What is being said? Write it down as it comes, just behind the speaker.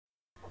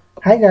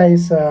Hi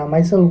guys,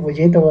 myself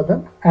Vijetha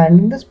Vardhan, and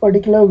in this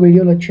particular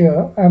video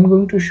lecture, I'm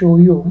going to show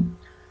you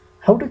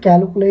how to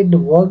calculate the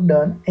work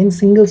done in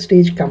single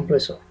stage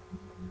compressor.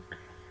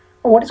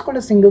 Now, what is called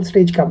a single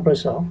stage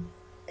compressor?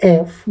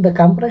 If the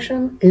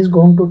compression is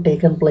going to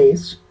take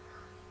place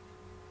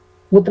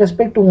with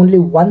respect to only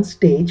one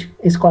stage,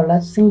 is called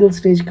a single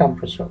stage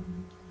compressor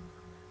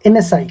in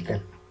a cycle.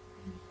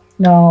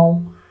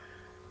 Now,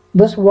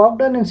 this work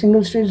done in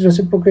single stage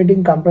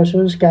reciprocating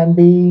compressors can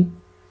be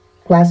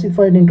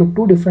classified into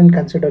two different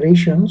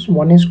considerations.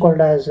 One is called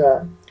as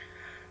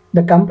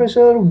the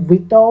compressor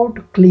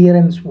without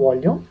clearance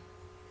volume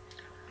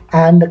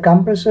and the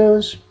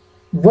compressors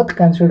with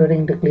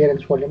considering the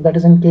clearance volume. That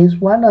is, in case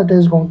one, it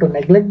is going to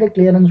neglect the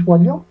clearance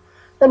volume,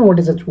 then what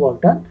is its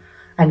work done,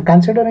 and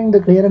considering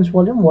the clearance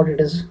volume, what it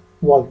is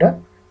work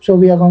done. So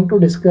we are going to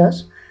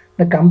discuss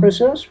the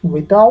compressors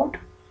without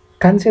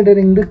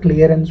considering the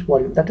clearance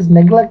volume, that is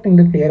neglecting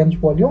the clearance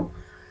volume,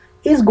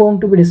 is going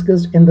to be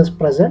discussed in this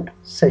present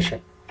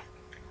session.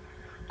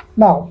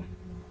 Now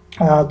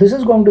this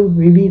is going to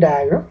be V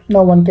diagram.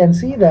 Now one can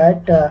see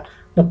that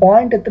the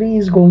point 3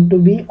 is going to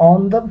be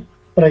on the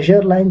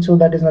pressure line, so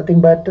that is nothing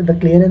but the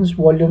clearance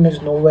volume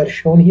is nowhere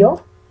shown here.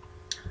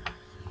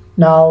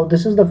 Now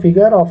this is the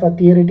figure of a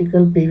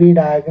theoretical PV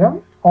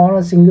diagram on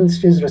a single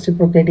stage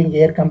reciprocating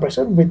air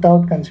compressor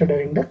without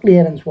considering the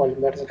clearance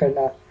volume, that is kind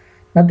of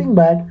nothing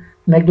but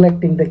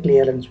neglecting the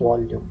clearance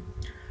volume.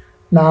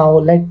 Now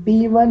let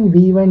P1,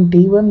 V1,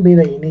 T1 be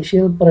the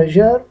initial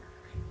pressure,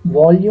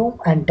 volume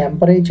and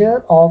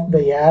temperature of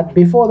the air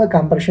before the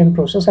compression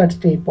process at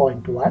state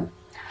point 1,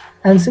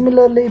 and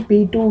similarly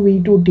P2,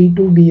 V2,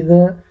 T2 be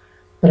the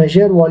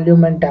pressure,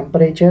 volume and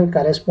temperature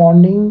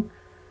corresponding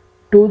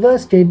to the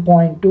state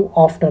point 2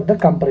 after the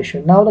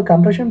compression. Now the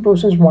compression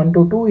process 1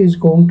 to 2 is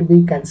going to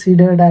be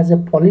considered as a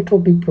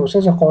polytropic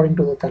process according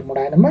to the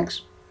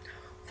thermodynamics.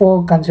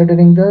 For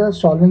considering the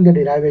solving the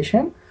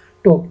derivation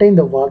to obtain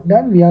the work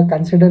done, we are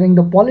considering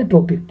the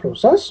polytropic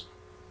process.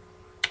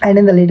 And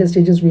in the later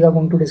stages, we are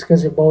going to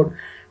discuss about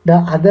the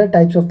other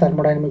types of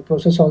thermodynamic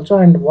process also,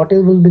 and what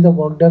will be the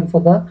work done for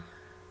the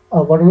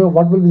what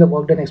will be the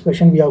work done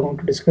expression we are going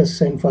to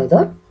discuss in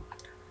further.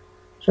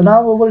 So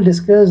now we will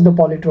discuss the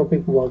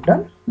polytropic work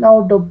done.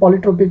 Now the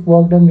polytropic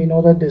work done, we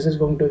know that this is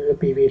going to be the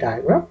PV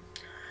diagram.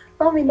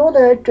 Now we know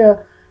that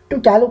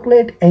to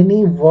calculate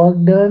any work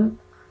done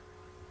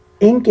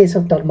in case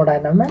of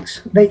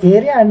thermodynamics, the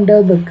area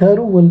under the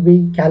curve will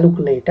be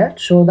calculated,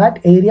 so that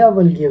area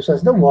will give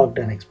us the work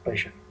done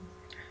expression.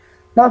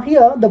 Now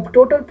here the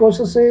total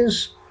process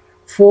is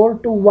 4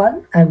 to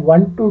 1 and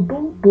 1 to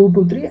 2, 2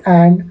 to 3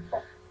 and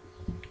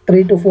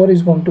 3 to 4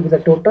 is going to be the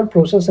total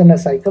process in a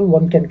cycle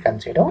one can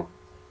consider.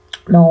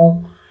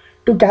 Now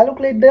to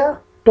calculate the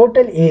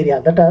total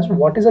area, that is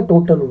what is the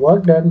total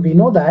work done, we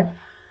know that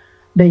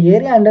the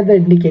area under the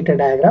indicator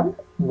diagram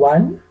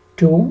 1,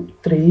 2,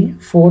 3,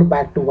 4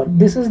 back to 1.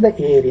 This is the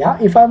area.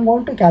 If I am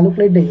going to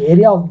calculate the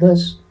area of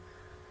this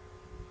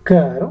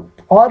curve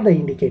or the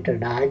indicator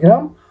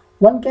diagram,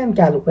 one can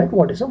calculate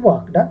what is the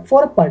work done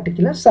for a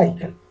particular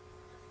cycle.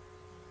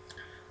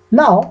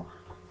 Now,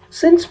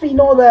 since we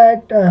know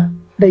that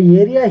the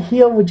area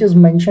here which is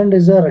mentioned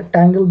is a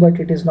rectangle,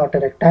 but it is not a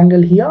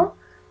rectangle here,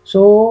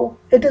 so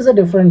it is a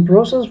different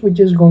process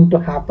which is going to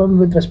happen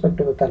with respect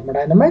to the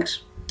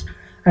thermodynamics.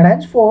 And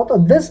henceforth,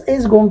 this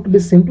is going to be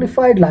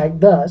simplified like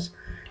this.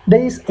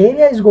 This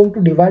area is going to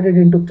be divided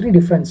into 3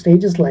 different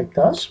stages like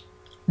this,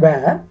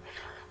 where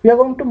we are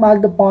going to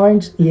mark the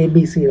points A,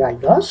 B, C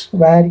like this,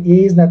 where A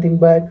is nothing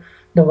but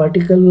the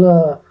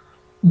vertical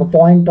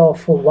point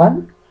of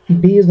 1,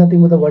 B is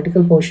nothing but the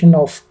vertical portion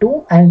of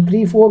 2, and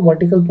 3, 4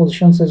 vertical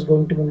positions is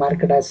going to be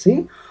marked as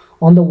C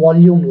on the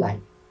volume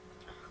line.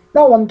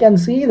 Now one can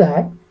see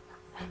that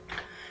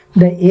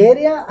the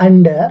area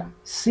under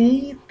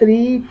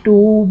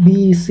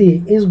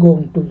C32BC is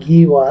going to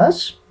give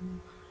us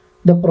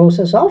the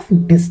process of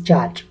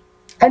discharge,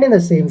 and in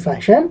the same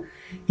fashion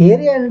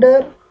area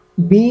under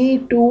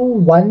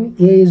B21A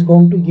is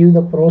going to give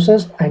the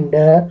process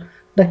under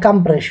the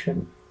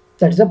compression,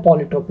 that is a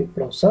polytropic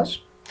process,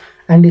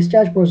 and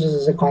discharge process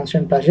is a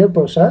constant pressure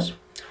process,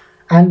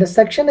 and the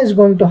section is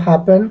going to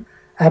happen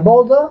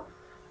above the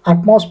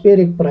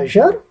atmospheric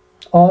pressure,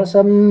 or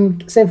some,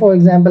 say for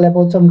example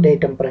about some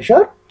datum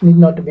pressure, need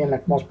not to be an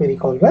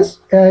atmospheric always,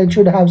 it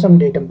should have some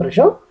datum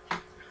pressure.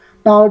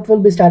 Now it will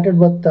be started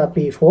with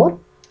P4.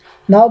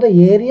 Now the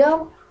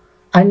area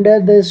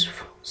under this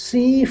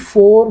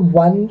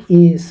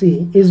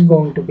C41AC is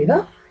going to be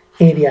the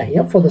area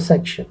here for the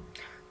section.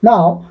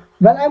 Now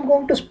when I'm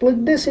going to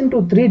split this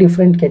into 3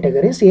 different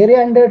categories,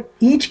 area under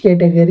each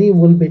category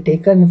will be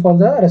taken for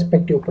the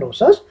respective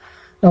process.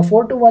 Now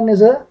 4 to 1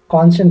 is a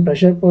constant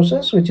pressure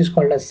process which is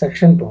called as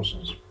section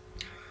process.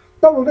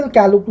 Now we will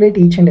calculate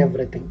each and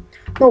everything.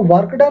 Now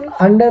work done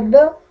under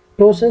the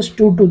process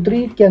 2 to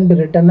 3 can be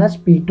written as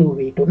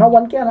P2V2. Now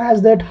one can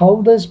ask that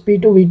how this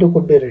P2V2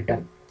 could be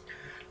written.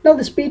 Now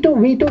this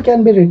P2V2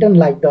 can be written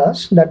like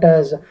this, that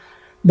is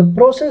The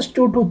process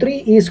 2 to 3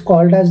 is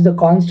called as the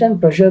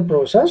constant pressure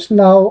process.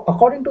 Now,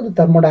 according to the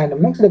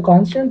thermodynamics, the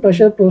constant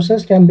pressure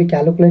process can be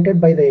calculated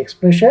by the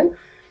expression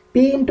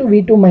P into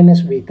V2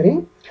 minus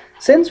V3.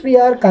 Since we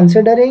are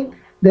considering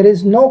there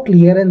is no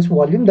clearance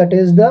volume, that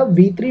is the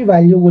V3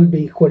 value will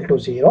be equal to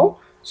 0.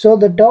 So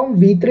the term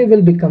V3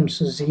 will become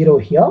 0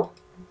 here.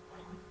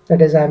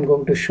 That is, I am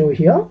going to show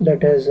here.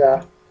 That is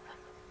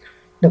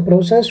the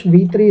process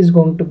V3 is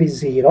going to be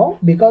 0.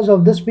 Because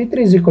of this, V3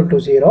 is equal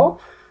to 0.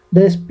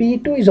 This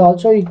P2 is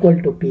also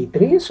equal to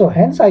P3. So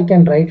hence I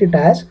can write it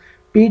as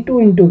P2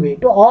 into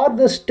V2, or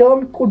this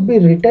term could be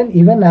written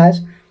even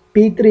as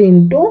P3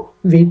 into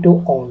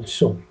V2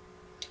 also.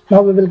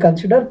 Now we will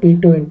consider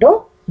P2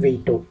 into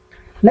V2.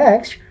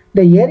 Next,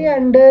 the area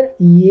under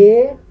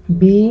A,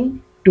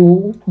 B,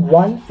 2,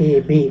 1,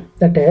 AB,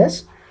 that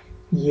is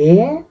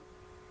A,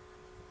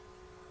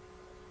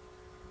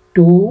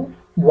 2,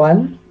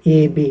 1,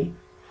 AB.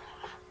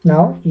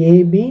 Now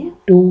AB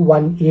to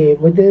 1A,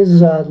 which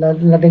is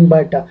nothing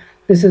but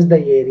this is the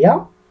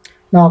area.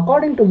 Now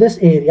according to this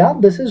area,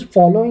 this is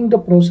following the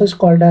process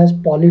called as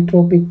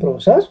polytropic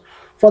process.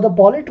 For the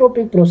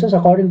polytropic process,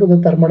 according to the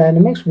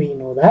thermodynamics, we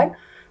know that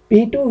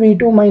P2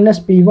 V2 minus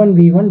P1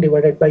 V1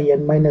 divided by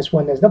N minus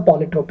 1 is the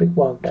polytropic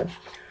work done,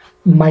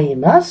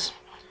 minus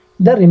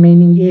the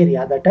remaining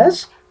area, that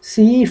is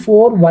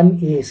CE4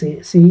 1AC.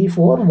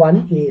 CE4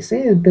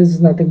 1AC, this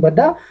is nothing but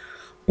the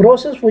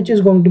process which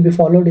is going to be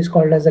followed is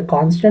called as a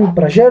constant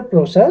pressure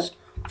process.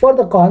 For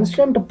the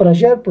constant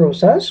pressure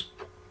process,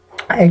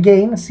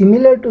 again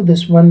similar to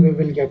this one, we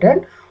will get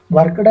a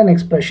work done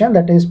expression,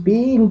 that is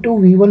P into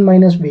V1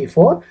 minus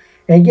V4.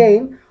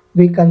 Again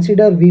we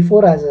consider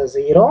V4 as a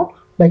 0.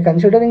 By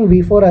considering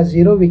V4 as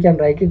 0, we can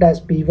write it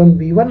as P1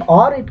 V1,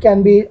 or it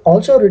can be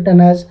also written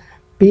as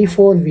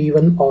P4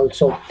 V1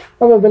 also.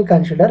 Now we will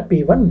consider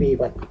P1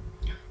 V1.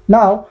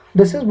 Now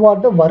this is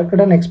what the work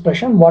done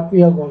expression, what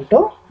we are going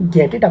to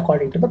get it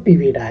according to the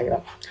PV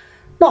diagram.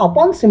 Now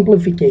upon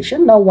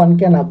simplification, now one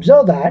can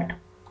observe that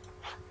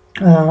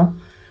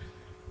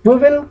we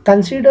will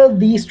consider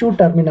these two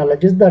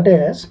terminologies, that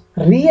is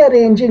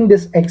rearranging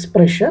this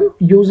expression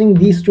using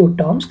these two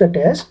terms, that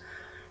is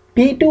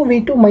P2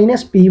 V2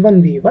 minus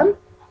P1 V1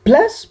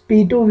 plus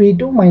P2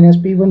 V2 minus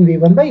P1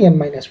 V1 by N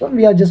minus 1.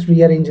 We are just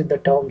rearranging the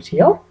terms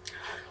here.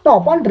 Now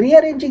upon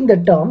rearranging the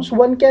terms,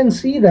 one can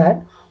see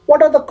that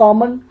what are the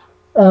common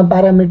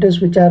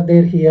parameters which are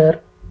there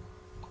here.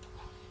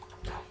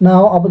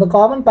 Now the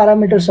common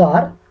parameters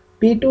are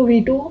P2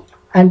 V2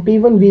 and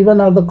P1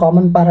 V1 are the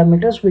common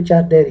parameters which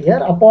are there here.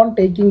 Upon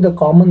taking the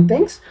common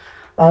things,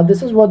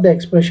 this is what the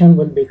expression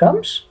will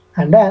becomes,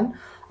 and then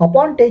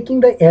upon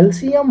taking the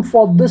LCM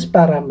for this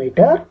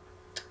parameter,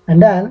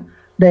 and then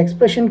the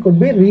expression could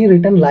be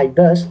rewritten like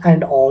this.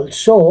 And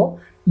also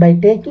by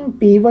taking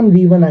P1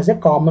 V1 as a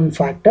common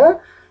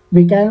factor,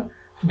 we can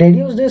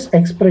deduce this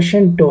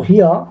expression to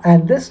here,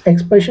 and this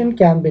expression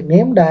can be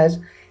named as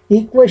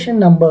equation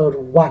number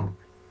 1.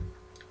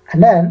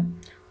 And then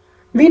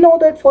we know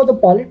that for the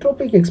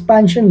polytropic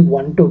expansion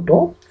 1 to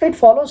 2, it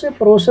follows a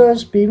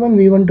process P1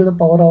 V1 to the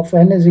power of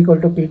N is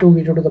equal to P2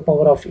 V2 to the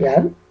power of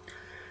N.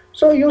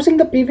 So using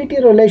the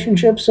PVT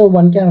relationship, so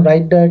one can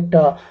write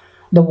that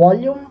the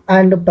volume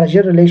and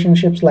pressure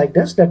relationships like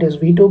this, that is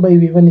V2 by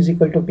V1 is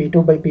equal to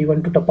P2 by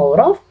P1 to the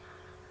power of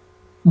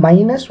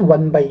minus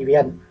 1 by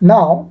N.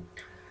 Now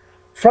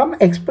from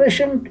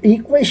equation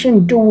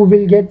 2, we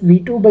will get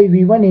V2 by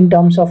V1 in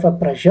terms of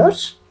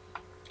pressures.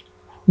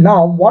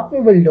 Now what we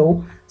will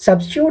do,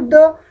 substitute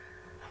the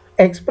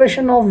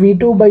expression of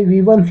V2 by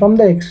V1 from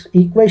the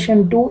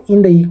equation 2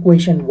 in the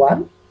equation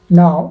 1.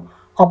 Now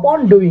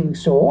upon doing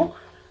so,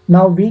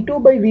 now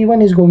V2 by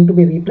V1 is going to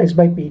be replaced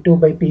by P2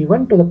 by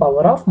P1 to the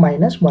power of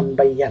minus 1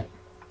 by N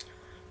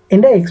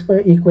in the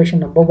equation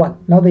number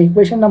 1. Now the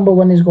equation number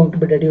 1 is going to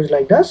be reduced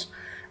like this.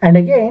 And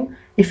again,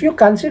 if you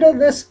consider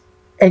this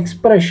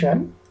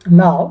expression,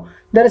 now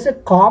there is a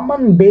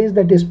common base,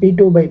 that is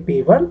P2 by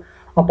P1.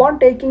 Upon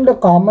taking the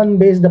common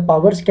base, the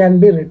powers can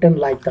be written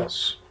like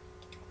this.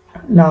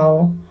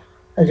 Now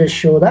I'll just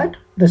show that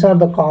these are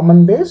the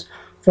common base.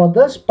 For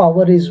this,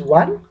 power is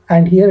 1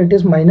 and here it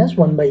is minus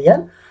 1 by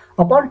N.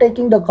 Upon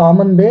taking the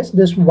common base,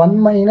 this 1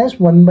 minus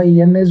 1 by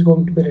N is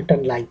going to be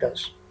written like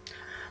this.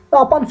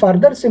 Now upon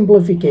further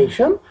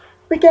simplification,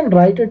 we can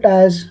write it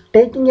as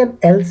taking an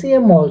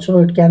LCM also,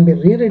 it can be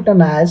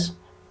rewritten as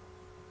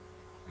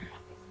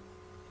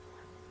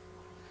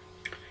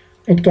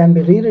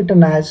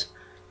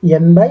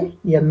N by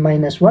N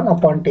minus 1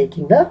 upon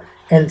taking the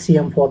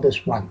LCM for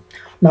this one.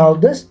 Now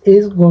this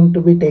is going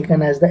to be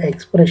taken as the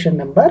expression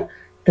number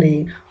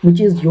 3, which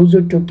is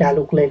used to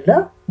calculate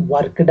the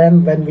work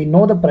done when we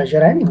know the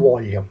pressure and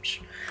volumes.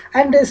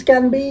 And this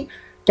can be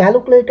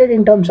calculated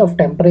in terms of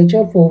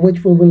temperature, for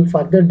which we will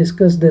further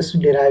discuss this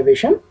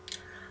derivation.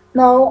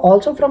 Now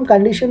also from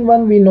condition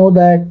 1, we know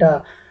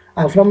that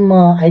from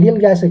ideal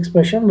gas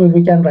expression,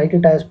 we can write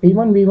it as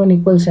P1 V1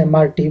 equals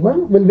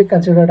MRT1 will be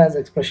considered as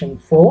expression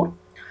 4.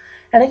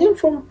 And again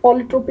from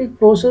polytropic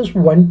process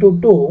 1 to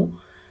 2,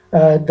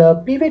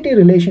 the PVT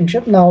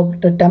relationship. Now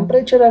the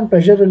temperature and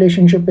pressure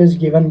relationship is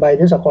given by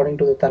this according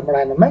to the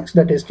thermodynamics,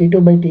 that is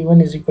T2 by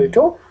T1 is equal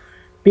to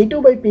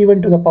P2 by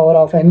P1 to the power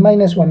of n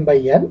minus 1 by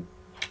n.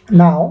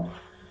 Now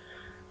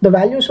the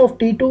values of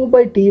T2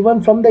 by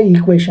T1 from the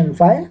equation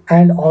 5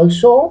 and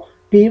also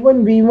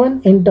P1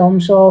 V1 in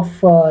terms of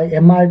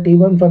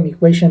MRT1 from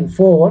equation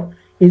 4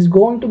 is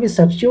going to be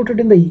substituted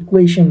in the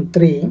equation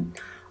 3.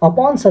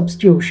 Upon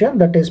substitution,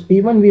 that is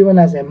P1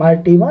 V1 as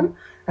MRT1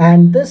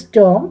 and this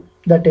term,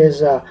 that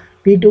is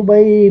P2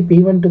 by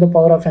P1 to the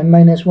power of n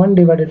minus 1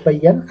 divided by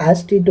n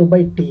as T2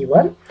 by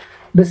T1.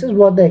 This is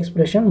what the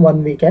expression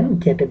 1 we can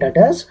get it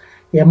as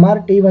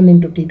MRT1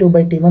 into T2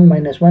 by T1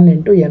 minus 1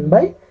 into n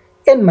by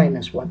n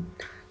minus 1.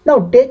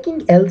 Now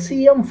taking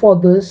LCM for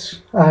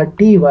this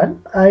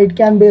T1, it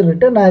can be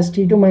written as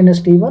T2 minus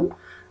T1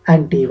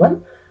 and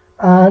T1.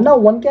 Now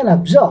one can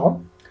observe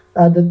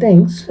the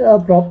things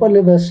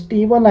properly. This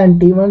T1 and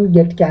T1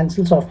 get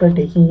cancels after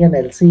taking an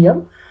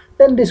LCM.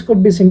 Then this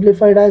could be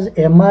simplified as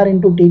MR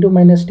into T2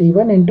 minus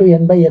T1 into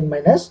n by n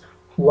minus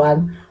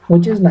 1,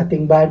 which is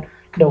nothing but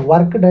the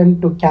work done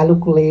to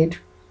calculate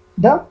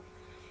the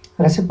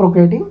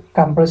reciprocating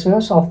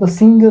compressors of the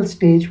single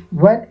stage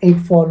when it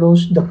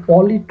follows the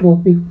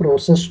polytropic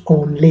process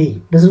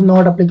only. This is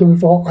not applicable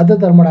for other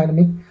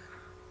thermodynamic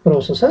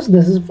processes.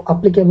 This is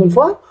applicable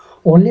for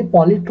only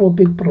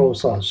polytropic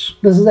process.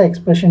 This is the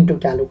expression to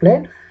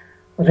calculate.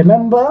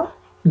 Remember,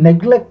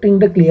 neglecting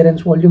the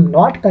clearance volume,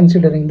 not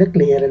considering the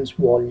clearance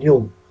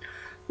volume.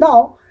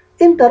 Now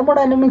in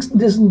thermodynamics,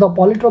 the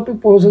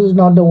polytropic process is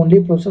not the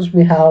only process.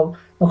 We have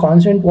the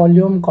constant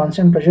volume,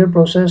 constant pressure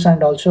process,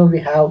 and also we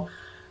have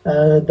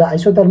the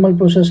isothermal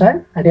process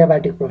and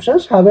adiabatic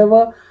process.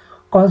 However,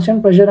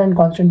 constant pressure and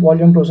constant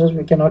volume process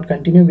we cannot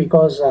continue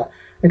because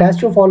it has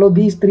to follow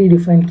these three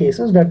different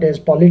cases, that is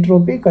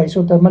polytropic,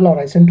 isothermal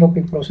or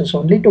isentropic process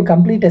only to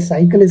complete a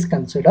cycle is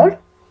considered.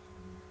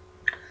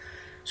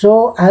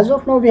 So as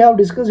of now we have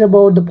discussed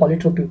about the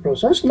polytropic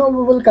process. Now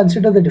we will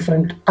consider the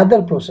different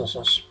other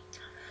processes.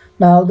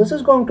 Now this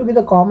is going to be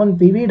the common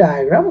PV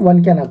diagram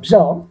one can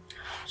observe.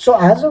 So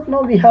as of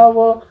now we have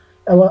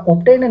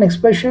obtained an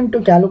expression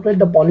to calculate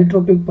the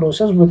polytropic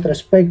process with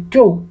respect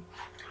to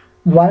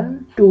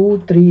 1,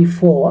 2, 3,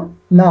 4.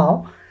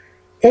 Now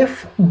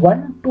if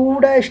 1,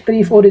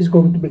 2-3, 4 is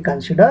going to be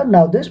considered,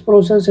 now this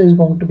process is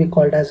going to be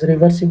called as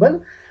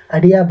reversible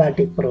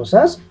adiabatic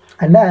process.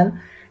 And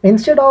then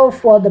instead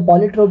of the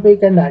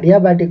polytropic and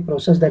adiabatic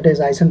process, that is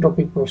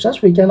isentropic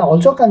process, we can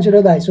also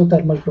consider the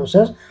isothermal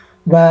process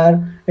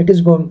where it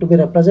is going to be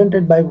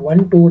represented by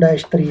 1,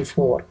 2-3,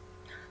 4.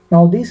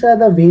 Now these are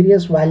the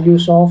various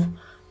values of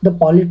the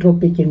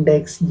polytropic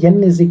index.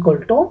 N is equal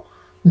to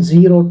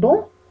 0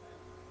 to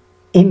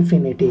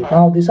infinity.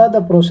 Now these are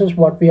the process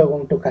what we are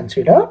going to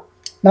consider.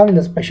 Now in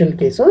the special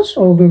cases,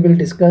 so we will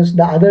discuss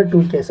the other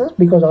two cases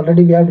because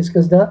already we have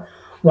discussed the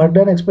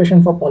Vardhan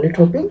expression for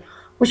polytropic.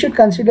 We should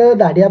consider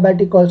the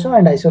adiabatic also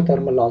and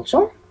isothermal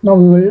also. Now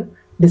we will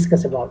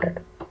discuss about it.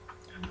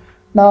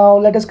 Now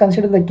let us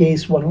consider the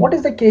case 1. What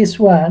is the case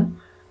 1?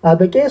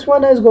 The case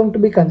 1 is going to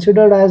be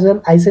considered as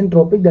an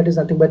isentropic, that is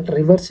nothing but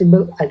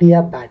reversible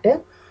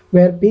adiabatic,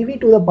 where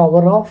PV to the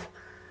power of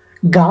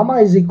gamma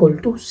is equal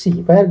to C,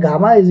 where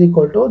gamma is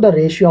equal to the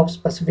ratio of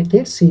specific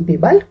heat Cp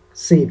by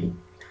Cv.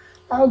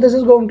 Now this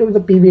is going to be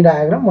the PV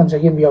diagram. Once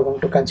again we are going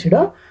to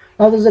consider.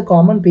 Now this is a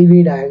common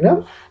PV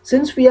diagram.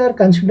 Since we are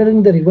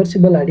considering the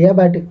reversible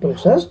adiabatic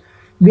process,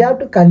 we have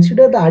to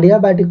consider the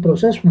adiabatic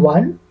process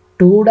 1,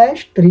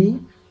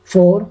 2-3,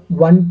 4,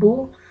 1,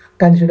 2,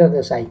 consider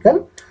the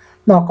cycle.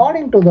 Now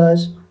according to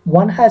this,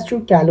 one has to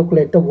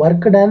calculate the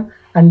work done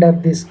under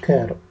this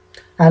curve.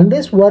 And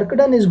this work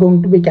done is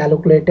going to be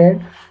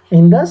calculated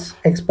in this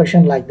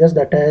expression like this,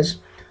 that is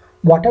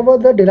whatever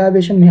the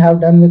derivation we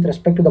have done with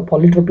respect to the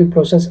polytropic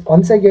process,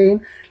 once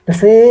again the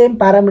same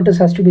parameters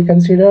has to be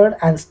considered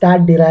and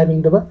start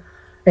deriving the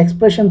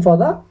expression for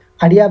the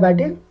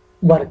adiabatic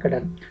work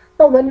done.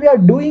 Now when we are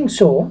doing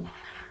so,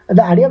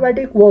 the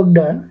adiabatic work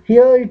done,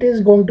 here it is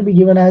going to be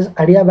given as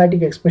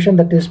adiabatic expression,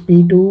 that is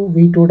P2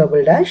 V2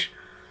 double dash,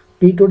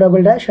 P2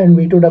 double dash and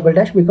V2 double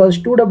dash, because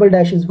 2 double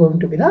dash is going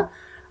to be the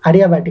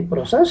adiabatic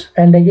process,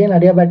 and again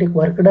adiabatic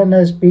work done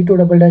is P2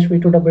 double dash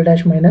V2 double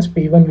dash minus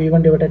P1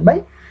 V1 divided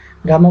by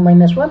gamma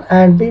minus 1,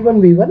 and P1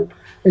 V1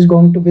 is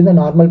going to be the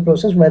normal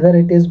process, whether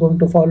it is going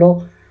to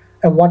follow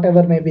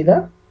whatever may be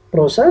the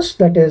process,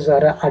 that is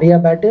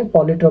adiabatic,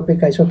 polytropic,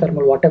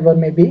 isothermal, whatever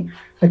may be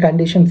the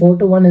condition 4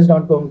 to 1 is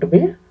not going to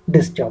be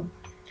disturbed.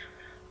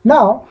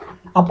 Now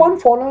upon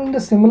following the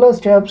similar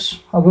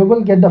steps, we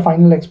will get the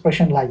final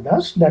expression like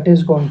this, that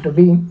is going to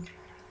be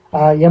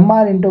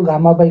mr into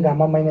gamma by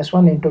gamma minus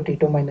 1 into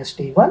T2 minus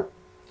T1,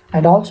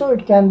 and also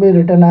it can be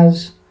written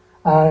as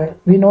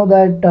we know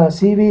that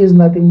Cv is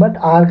nothing but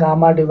R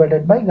gamma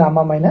divided by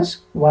gamma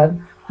minus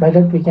 1. By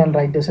that we can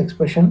write this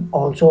expression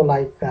also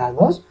like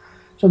this.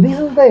 So this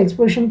is the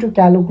expression to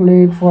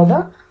calculate for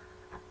the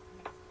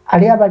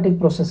adiabatic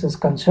process is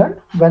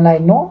concerned when I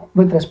know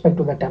with respect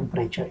to the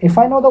temperature. If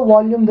I know the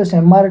volume, this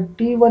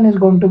mRT1 is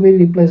going to be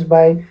replaced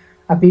by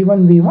a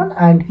P1 V1,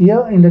 and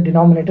here in the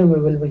denominator we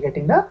will be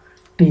getting the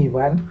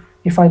T1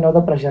 if I know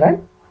the pressure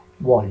and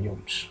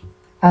volumes.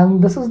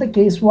 And this is the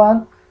case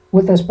 1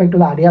 with respect to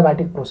the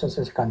adiabatic process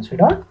is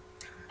considered.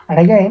 And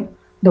again,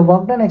 the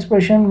work done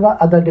expression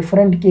are the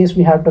different case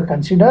we have to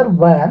consider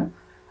when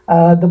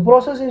the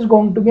process is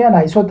going to be an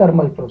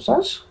isothermal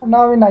process.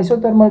 Now in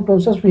isothermal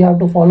process we have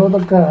to follow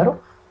the curve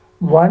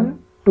 1,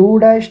 2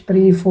 dash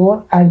 3,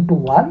 4 and 2,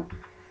 1.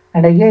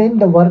 And again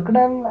the work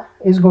done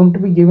is going to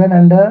be given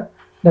under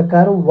the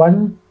curve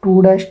 1,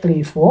 2 dash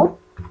 3, 4.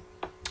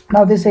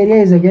 Now this area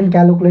is again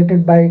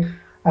calculated by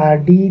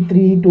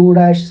D3 2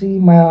 dash C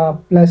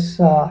plus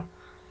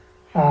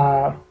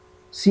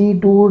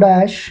C2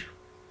 dash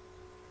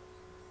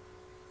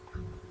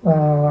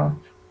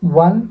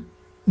 1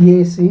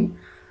 AC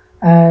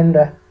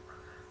and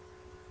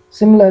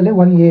similarly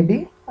 1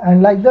 AB,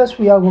 and like this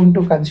we are going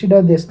to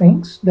consider these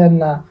things.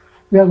 Then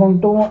we are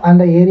going to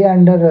under area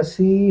under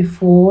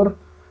D4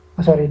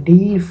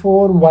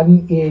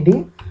 1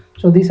 AD.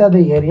 So these are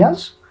the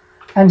areas,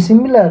 and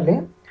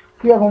similarly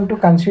we are going to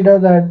consider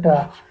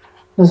that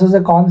this is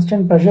a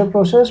constant pressure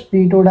process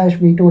P2 dash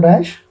V2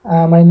 dash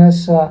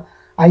minus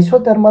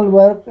isothermal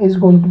work is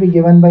going to be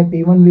given by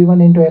P1 V1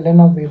 into ln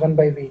of V1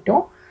 by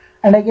V2,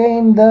 and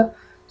again the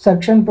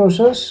suction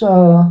process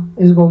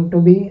is going to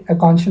be a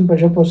constant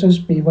pressure process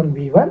P1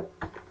 V1.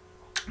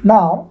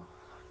 Now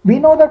we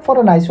know that for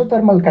an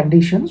isothermal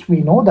conditions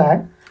we know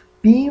that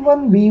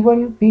P1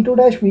 V1 P2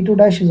 dash V2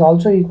 dash is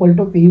also equal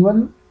to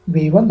P1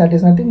 V1. That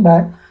is nothing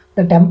but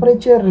the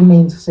temperature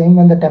remains same.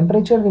 When the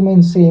temperature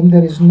remains same,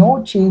 there is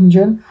no change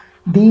in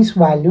these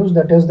values,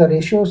 that is the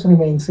ratios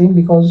remain same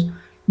because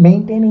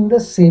maintaining the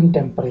same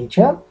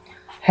temperature.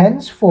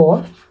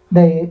 Henceforth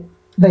the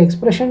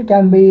expression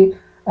can be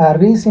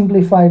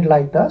re-simplified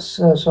like this.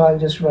 So I'll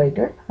just write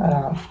it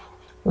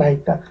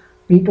like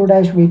P2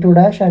 dash V2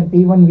 dash and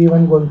P1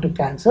 V1 going to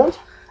cancel,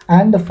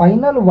 and the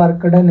final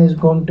work done is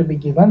going to be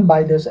given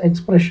by this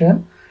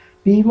expression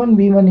P1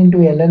 V1 into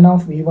ln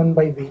of V1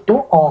 by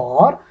V2,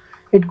 or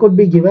it could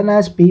be given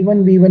as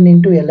P1 V1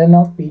 into ln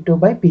of P2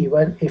 by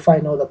P1 if I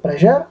know the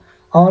pressure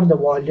or the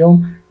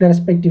volume. The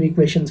respective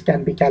equations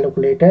can be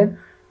calculated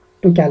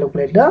to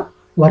calculate the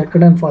work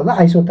done for the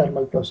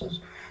isothermal process.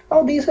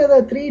 Now these are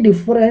the three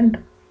different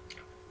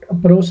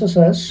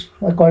processes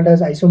called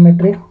as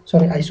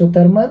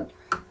isothermal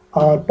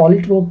or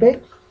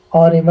polytropic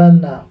or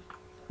even the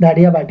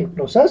adiabatic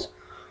process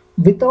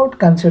without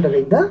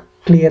considering the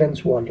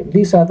clearance volume.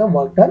 These are the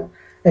work done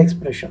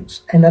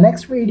expressions. In the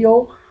next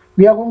video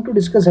we are going to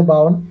discuss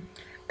about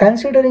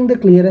considering the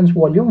clearance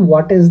volume,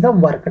 what is the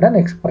work done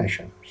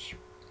expressions.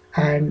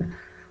 And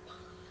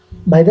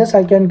by this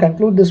I can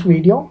conclude this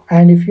video,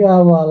 and if you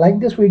have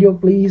liked this video,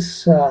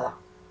 please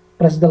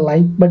press the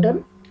like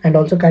button and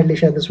also kindly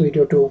share this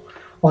video to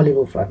all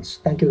your friends.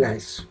 Thank you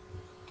guys.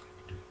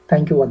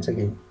 Thank you once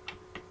again.